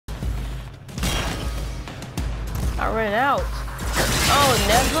I ran out. Oh,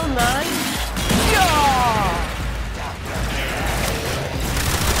 never mind. Yeah!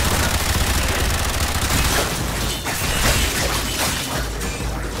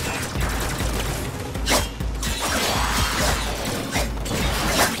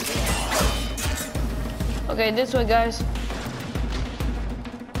 Okay, this way, guys.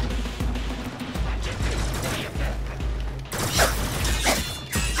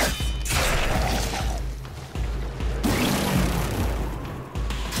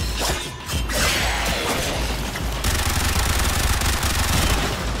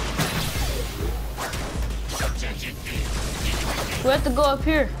 We have to go up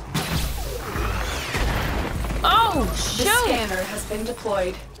here. Oh, shoot! The scanner has been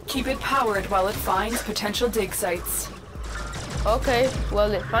deployed. Keep it powered while it finds potential dig sites. Okay,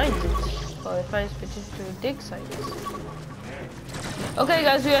 well it finds it. Well, it finds potential dig sites. Okay,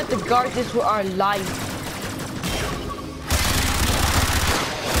 guys, we have to guard this with our life.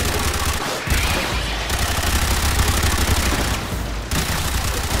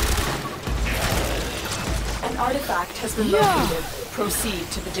 An artifact has been located. Proceed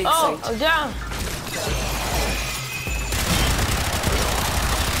to the dig site. Oh, down.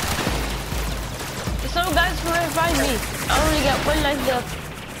 Some guys can revive me. I only got one life left.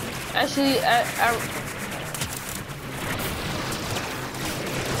 Actually,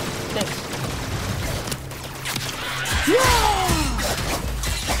 thanks. Yeah!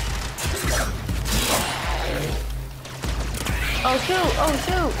 Oh shoot! Oh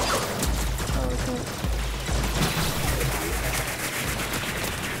shoot! Oh shoot!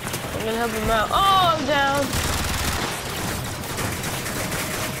 I'm gonna help him out. Oh, I'm down.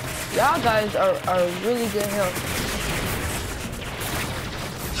 Y'all guys are really good help.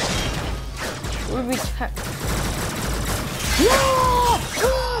 We'll be tech.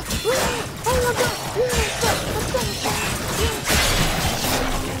 Oh my god!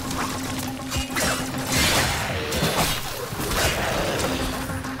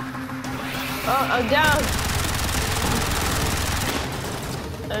 Oh, I'm down.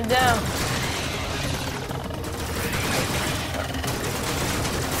 I'm down.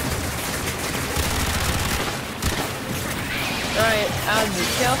 Alright, I'll be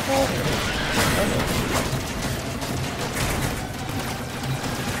careful. Okay.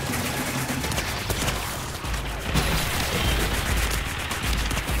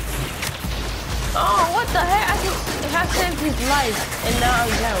 Oh, what the heck? I saved his life, and now I'm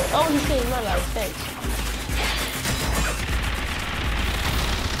down. Oh, he saved my life. Thanks.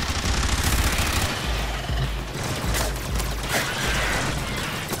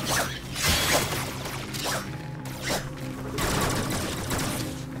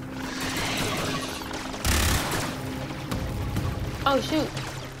 Oh shoot!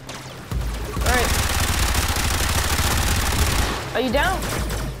 All right. Are you down?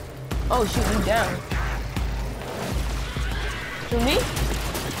 Oh shoot, you down. To me?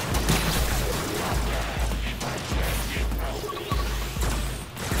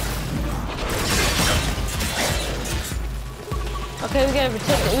 Okay, we gotta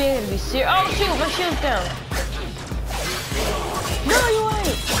protect it. We gotta be serious. Oh shoot, my shield's down. No, you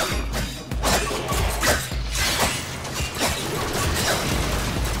ain't.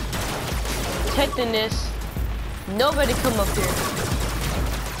 Protecting this. Nobody come up here.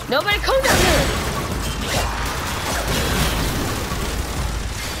 Nobody come down here.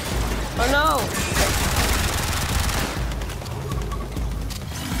 Oh no.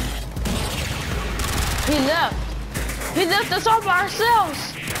 He left. He left us all by ourselves.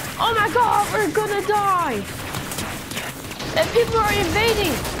 Oh my god, we're gonna die. And people are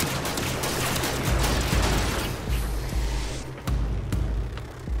invading.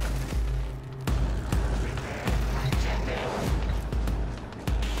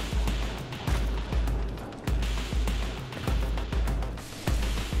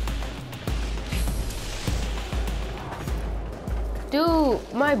 Dude,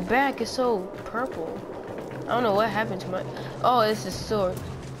 my back is so purple. I don't know what happened to my... Oh, it's a sword.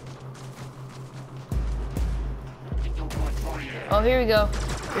 Oh, here we go.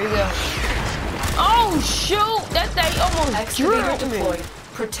 Here we go. Oh, shoot! That thing almost drilled me.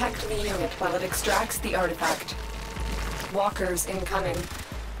 Protect the unit while it extracts the artifact. Walkers incoming.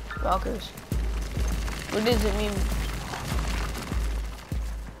 Walkers. What does it mean?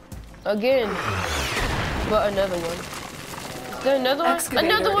 Again. But another one. Is there another one?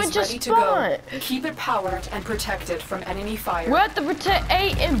 Another one just spawned. Keep it powered and protected from enemy fire. We have to protect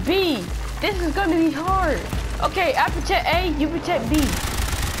A and B. This is gonna be hard. Okay, I protect A, you protect B.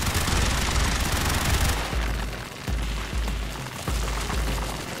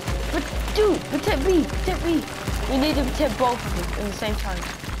 But dude, protect B, protect B. We need to protect both of them at the same time.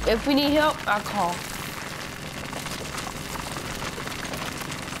 If we need help, I'll call.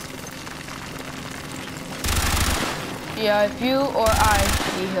 Yeah, if you or I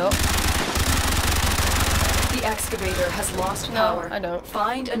need help. The excavator has lost power. No, I don't.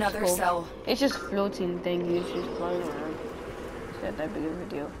 Find another cell. It's just floating thing. It's just flying around. It's not that big of a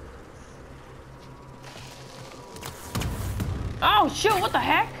deal. Oh shoot! What the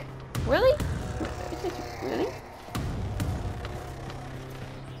heck? Really? Really?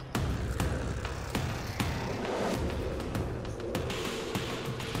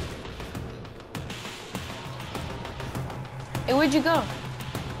 Hey, where'd you go?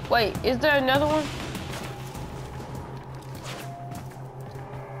 Wait, is there another one?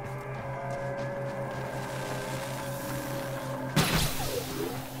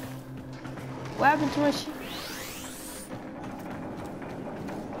 What happened to my ship?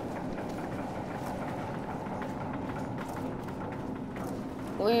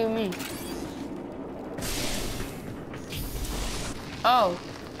 What do you mean? Oh.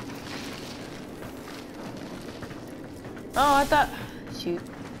 Oh, I thought. Shoot.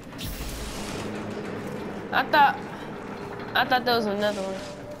 I thought there was another one.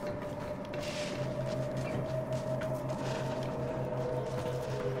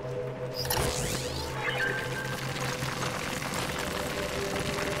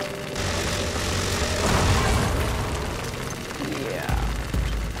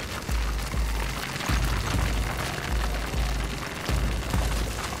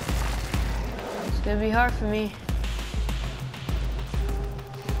 It's gonna be hard for me.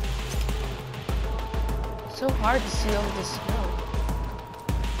 It's so hard to see over the snow.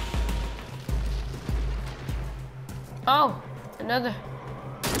 Oh, another.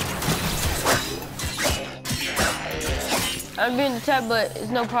 I'm being attacked, but it's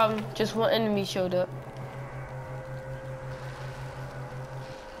no problem. Just one enemy showed up.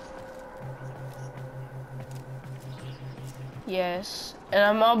 Yes, and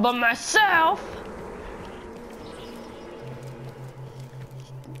I'm all by myself.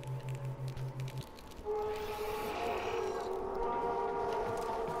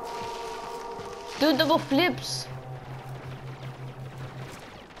 Do double flips.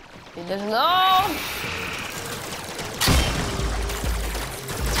 It doesn't go.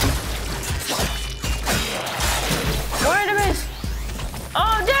 Where did I miss?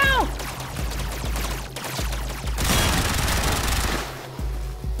 Oh, down!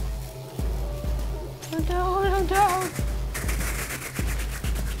 I'm down, I'm down.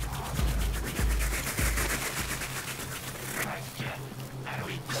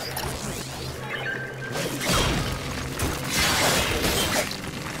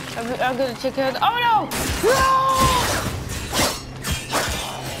 I'm gonna check out. Oh no! No!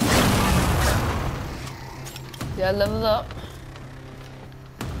 Gotta level up.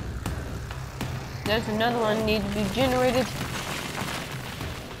 There's another one need to be generated.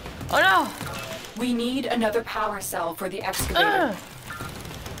 Oh no! We need another power cell for the excavator.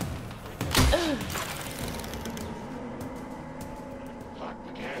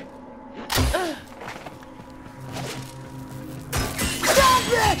 Stop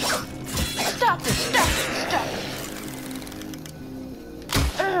it! Stop it! Stop it!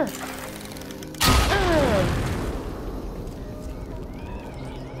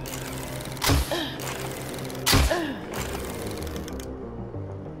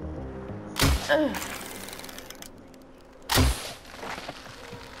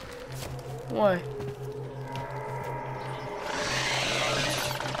 Why?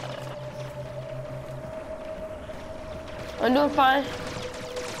 I'm doing fine.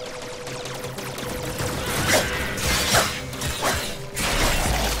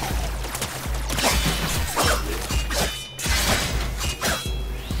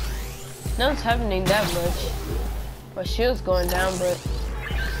 Nothing's happening that much. My shield's going down, but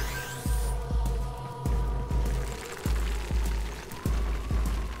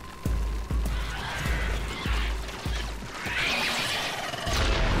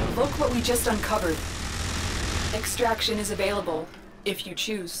look what we just uncovered. Extraction is available, if you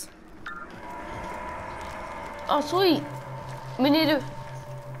choose. oh sweet. We need to.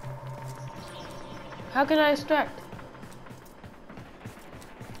 How can I extract?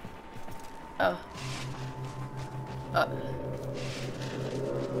 Oh.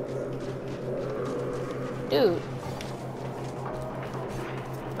 Dude.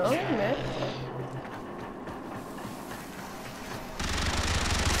 Oh man.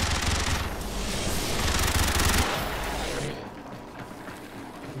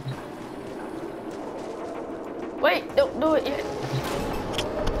 Wait, don't do it yet.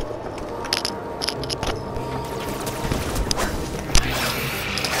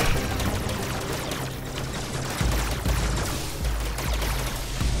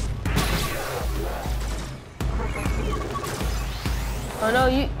 Oh no,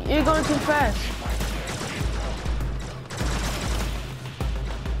 you're going too fast.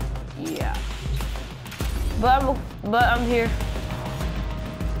 Yeah. But I'm here.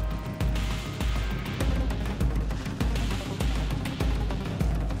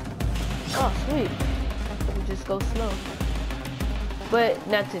 Oh sweet. We just go slow. But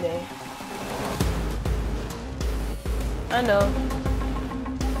not today. I know.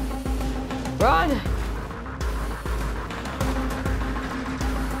 Run!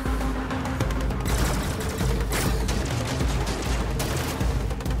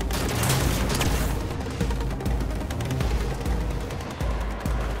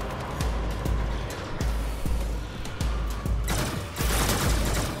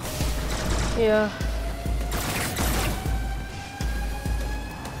 Yeah.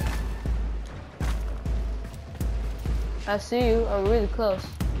 I see you. I'm really close.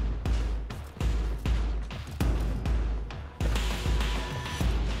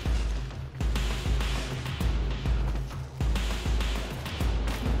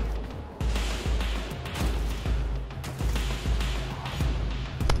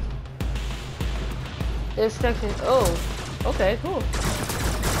 There's section. Oh, okay, cool.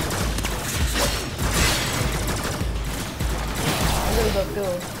 I'm gonna go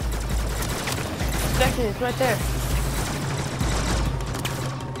through. Section is right there.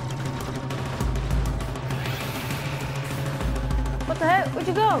 What the heck? Where'd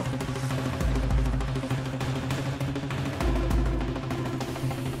you go?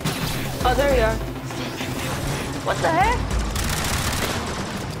 Oh, there you are. What the heck?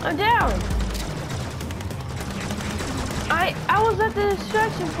 I'm down. I was at the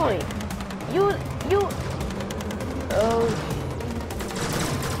distraction point. You. Oh.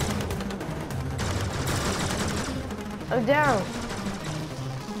 I'm down.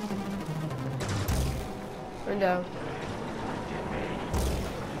 I'm down.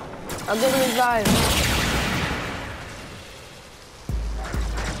 I'm getting revived.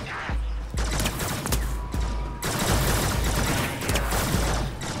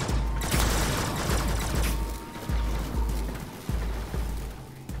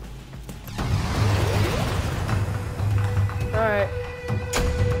 Alright.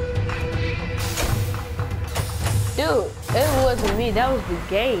 Dude, it wasn't me, that was the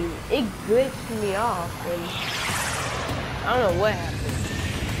game. It glitched me off and I don't know what happened.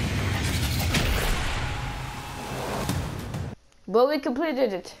 But we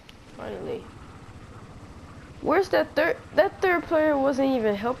completed it, finally. Where's that third? That third player wasn't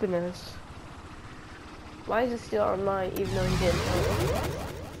even helping us. Why is it still online even though he didn't help?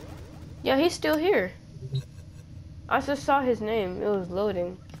 Yeah, he's still here. I just saw his name. It was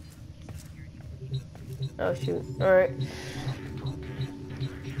loading. Oh shoot. Alright.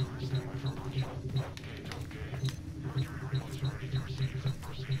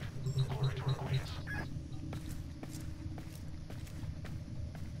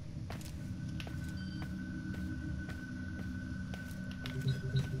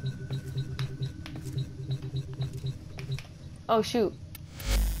 Oh shoot.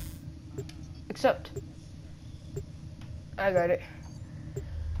 Accept. I got it.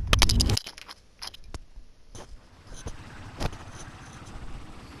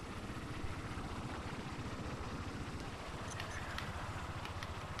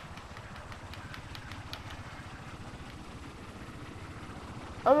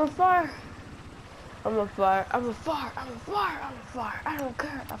 I'm on fire. I'm on fire. I'm on fire. I'm on fire. I'm on fire. I don't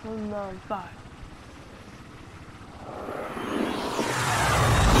care if I'm on fire.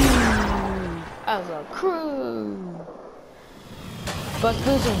 I was a crew. But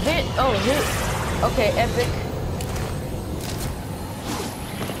there's a bit. Oh, here. Okay, epic.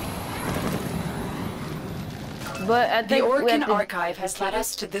 But I think the Orkin archive has led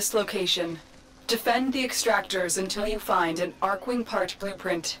us to this location. Defend the extractors until you find an Arkwing part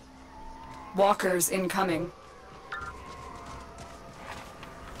blueprint. Walkers incoming.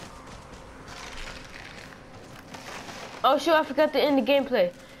 Oh shoot, I forgot to end the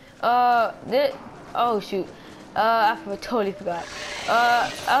gameplay. Oh shoot. I totally forgot. I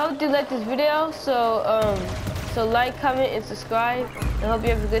hope you like this video, so like, comment, and subscribe. I hope you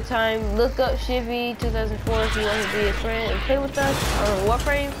have a good time. Look up shivy2004 if you want to be a friend and play with us on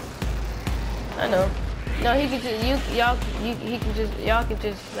Warframe. I know. No, he can just y'all can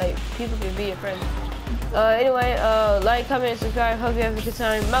just like people can be your friends. Anyway, like, comment, and subscribe. Hope you have a good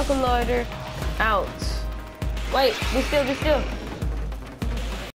time. Malcolm Loiter out. Wait, be still.